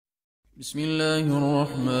بسم الله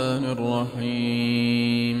الرحمن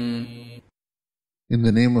الرحيم. In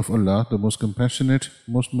the name of Allah, the most compassionate,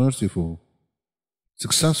 most merciful.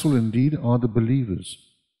 Successful indeed are the believers,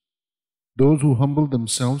 those who humble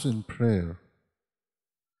themselves in prayer,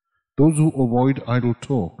 those who avoid idle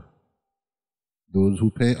talk, those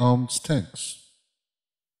who pay alms tax,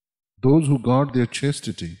 those who guard their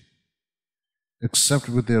chastity, except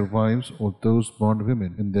with their wives or those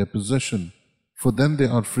bondwomen in their possession, for then they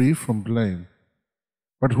are free from blame.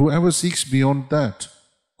 But whoever seeks beyond that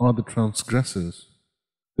are the transgressors.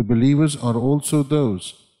 The believers are also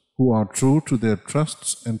those who are true to their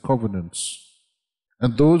trusts and covenants,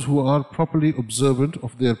 and those who are properly observant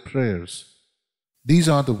of their prayers. These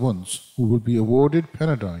are the ones who will be awarded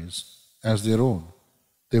paradise as their own.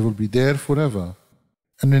 They will be there forever.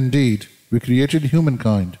 And indeed, we created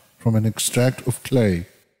humankind from an extract of clay,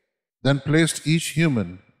 then placed each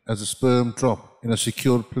human as a sperm drop in a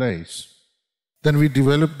secure place. Then we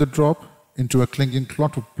developed the drop into a clinging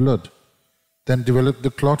clot of blood, then developed the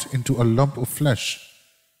clot into a lump of flesh,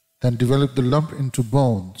 then developed the lump into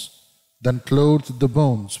bones, then clothed the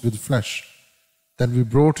bones with flesh. Then we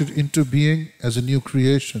brought it into being as a new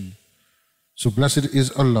creation. So blessed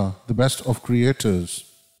is Allah, the best of creators.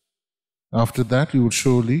 After that you will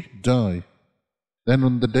surely die. Then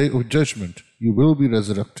on the day of judgment you will be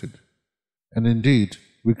resurrected. And indeed,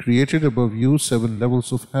 we created above you 7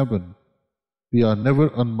 levels of heaven. We are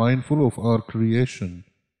never unmindful of our creation.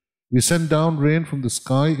 We send down rain from the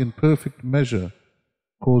sky in perfect measure,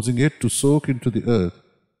 causing it to soak into the earth,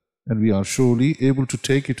 and we are surely able to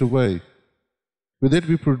take it away. With it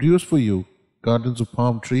we produce for you gardens of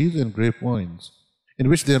palm trees and grapevines, in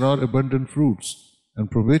which there are abundant fruits,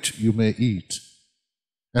 and from which you may eat,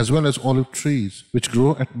 as well as olive trees, which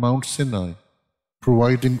grow at Mount Sinai,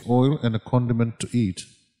 providing oil and a condiment to eat.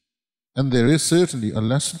 And there is certainly a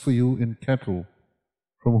lesson for you in cattle,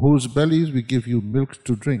 from whose bellies we give you milk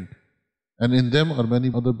to drink, and in them are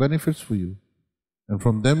many other benefits for you, and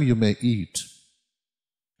from them you may eat.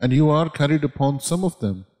 And you are carried upon some of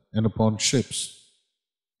them, and upon ships.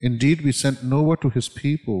 Indeed, we sent Noah to his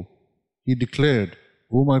people. He declared,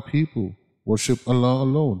 O my people, worship Allah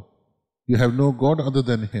alone. You have no God other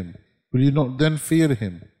than Him. Will you not then fear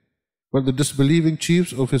Him? But the disbelieving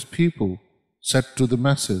chiefs of His people said to the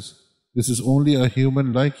masses, This is only a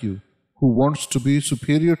human like you, who wants to be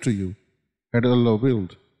superior to you. Had Allah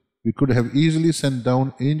willed, we could have easily sent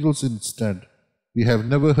down angels instead. We have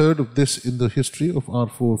never heard of this in the history of our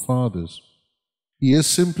forefathers. He is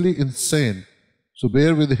simply insane, so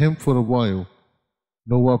bear with him for a while.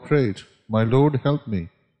 Noah prayed, My Lord, help me,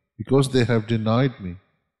 because they have denied me.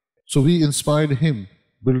 So we inspired him,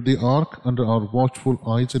 build the ark under our watchful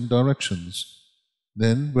eyes and directions.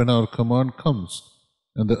 Then, when our command comes,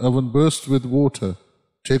 and the oven bursts with water,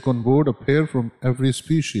 take on board a pair from every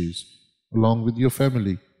species, along with your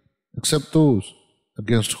family, except those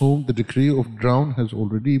against whom the decree of drown has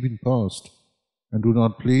already been passed, and do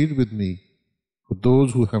not plead with me for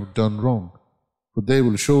those who have done wrong, for they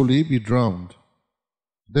will surely be drowned.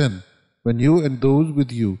 Then, when you and those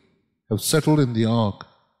with you have settled in the ark,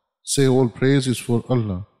 say all praise is for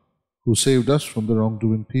Allah, who saved us from the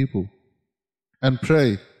wrongdoing people. And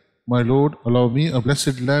pray, My Lord, allow me a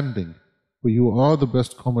blessed landing, for you are the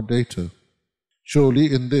best accommodator.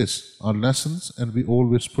 Surely in this are lessons, and we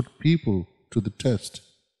always put people to the test.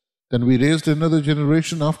 Then we raised another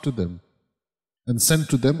generation after them, and sent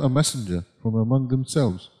to them a messenger from among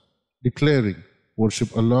themselves, declaring,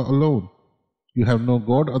 Worship Allah alone. You have no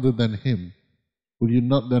God other than Him. Will you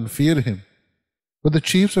not then fear Him? But the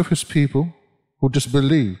chiefs of His people, who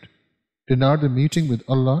disbelieved, denied the meeting with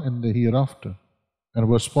Allah in the hereafter, and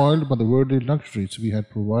were spoiled by the worldly luxuries we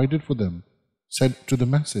had provided for them, said to the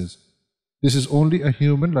masses, This is only a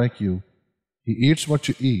human like you. He eats what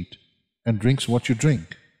you eat, and drinks what you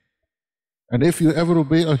drink. And if you ever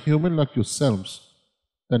obey a human like yourselves,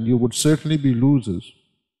 then you would certainly be losers.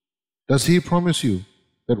 Does he promise you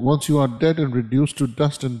that once you are dead and reduced to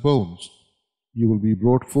dust and bones, you will be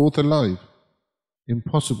brought forth alive?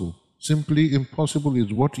 Impossible, simply impossible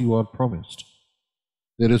is what you are promised.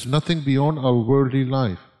 There is nothing beyond our worldly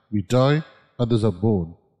life. We die, others are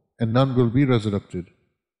born, and none will be resurrected.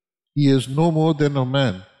 He is no more than a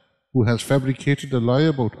man who has fabricated a lie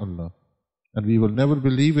about Allah, and we will never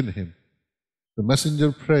believe in him. The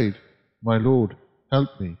messenger prayed, My Lord,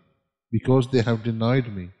 help me, because they have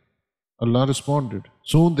denied me. Allah responded,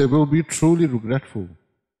 Soon they will be truly regretful.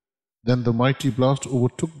 Then the mighty blast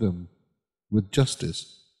overtook them with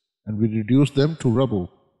justice, and we reduced them to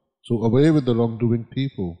rubble. So away with the wrongdoing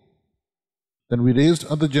people. Then we raised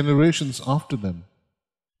other generations after them.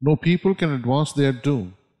 No people can advance their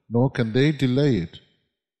doom. nor can they delay it.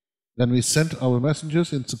 Then we sent our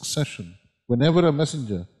messengers in succession. Whenever a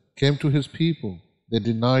messenger came to his people, they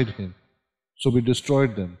denied him. So we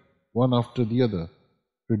destroyed them, one after the other,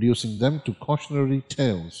 reducing them to cautionary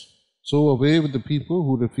tales. So away with the people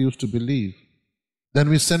who refused to believe. Then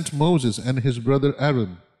we sent Moses and his brother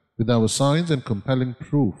Aaron with our signs and compelling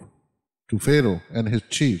proof to Pharaoh and his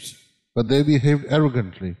chiefs, but they behaved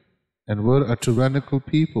arrogantly and were a tyrannical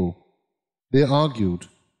people. They argued,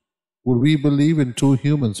 would we believe in two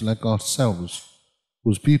humans like ourselves,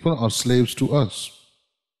 whose people are slaves to us?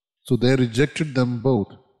 So they rejected them both,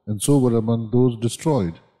 and so were among those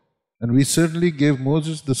destroyed. And we certainly gave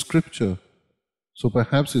Moses the scripture, so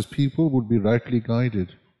perhaps his people would be rightly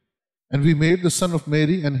guided. And we made the son of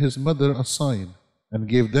Mary and his mother a sign, and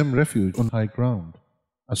gave them refuge on high ground,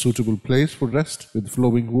 a suitable place for rest with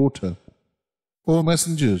flowing water. O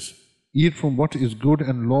messengers, eat from what is good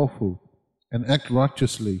and lawful, and act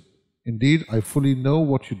righteously. Indeed, I fully know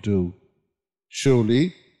what you do.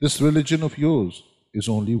 Surely, this religion of yours is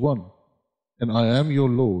only one, and I am your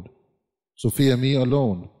Lord. So fear me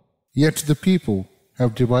alone. Yet the people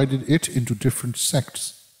have divided it into different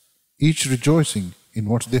sects, each rejoicing in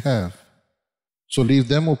what they have. So leave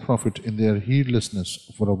them, O Prophet, in their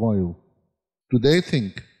heedlessness for a while. Do they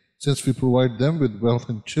think, since we provide them with wealth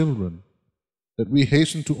and children, that we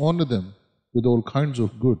hasten to honor them with all kinds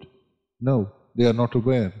of good? No, they are not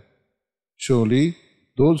aware. Surely,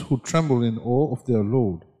 those who tremble in awe of their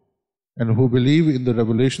Lord, and who believe in the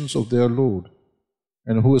revelations of their Lord,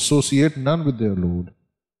 and who associate none with their Lord,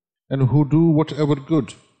 and who do whatever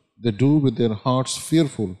good they do with their hearts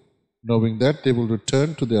fearful, knowing that they will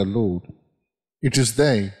return to their Lord. It is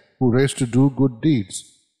they who race to do good deeds,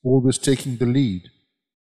 always taking the lead,